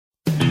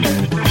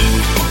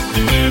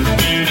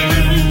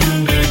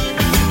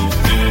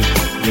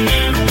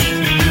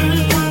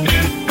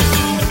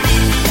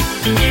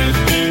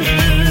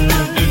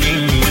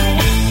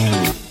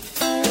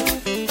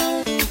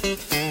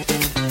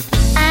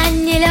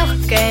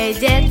хрупкой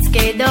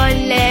детской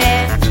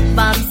доле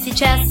вам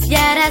сейчас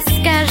я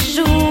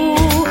расскажу.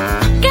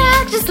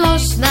 Как же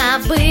сложно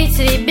быть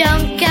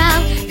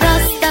ребенком,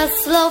 просто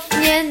слов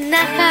не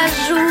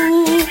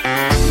нахожу.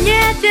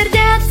 Не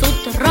твердят с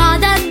утра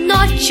до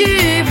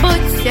ночи,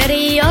 будь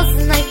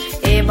серьезной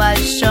и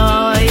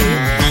большой.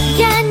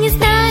 Я не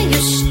знаю,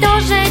 что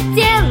же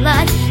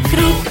делать с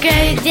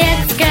хрупкой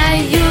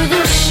детской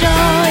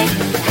душой.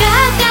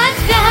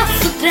 Ха-ха-ха,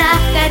 с утра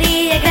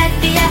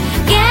хореография,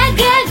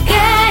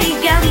 га-га-га, и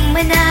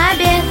гаммы на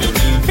обед.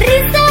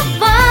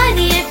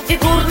 Рисование,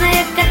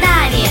 фигурное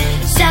катание,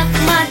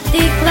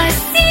 шахматы,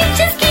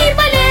 классический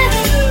балет,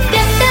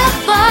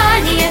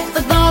 фехтование,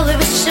 футбол и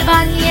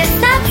вышивание,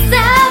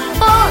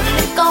 саксофон,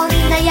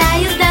 конная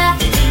езда.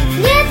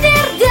 Не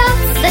твердят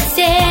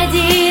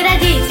соседи и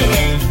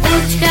родители,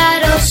 будь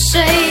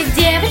хорошей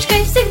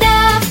девочкой всегда.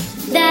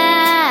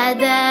 Да,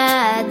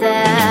 да,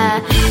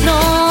 да, но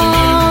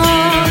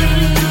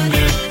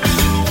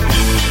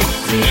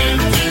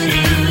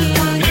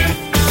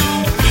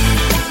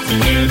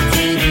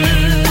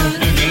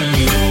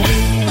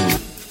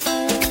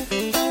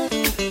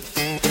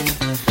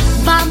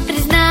вам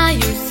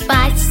признаюсь по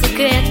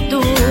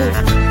секрету,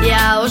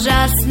 я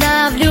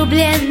ужасно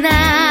влюблена.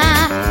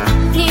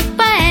 Ни в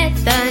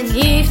поэта,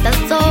 ни в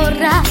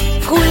танцора,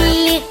 в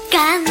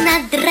хулигана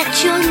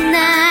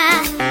драчуна.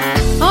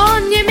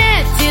 Он не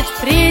метит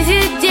в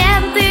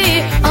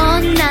президенты,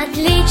 он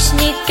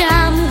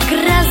отличникам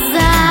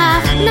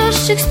гроза. Но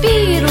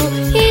Шекспиру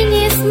и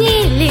не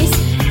снились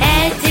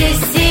эти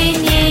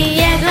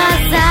синие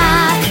глаза.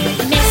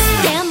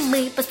 Вместе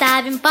мы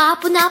поставим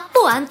папу на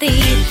пуанты,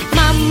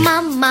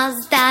 мама,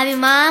 заставим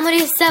маму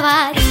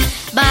рисовать.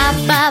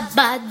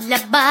 Ба-ба-ба для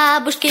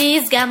бабушки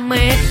из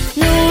гаммы,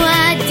 ну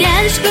а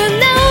дедушку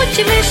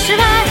научим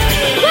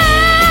вышивать.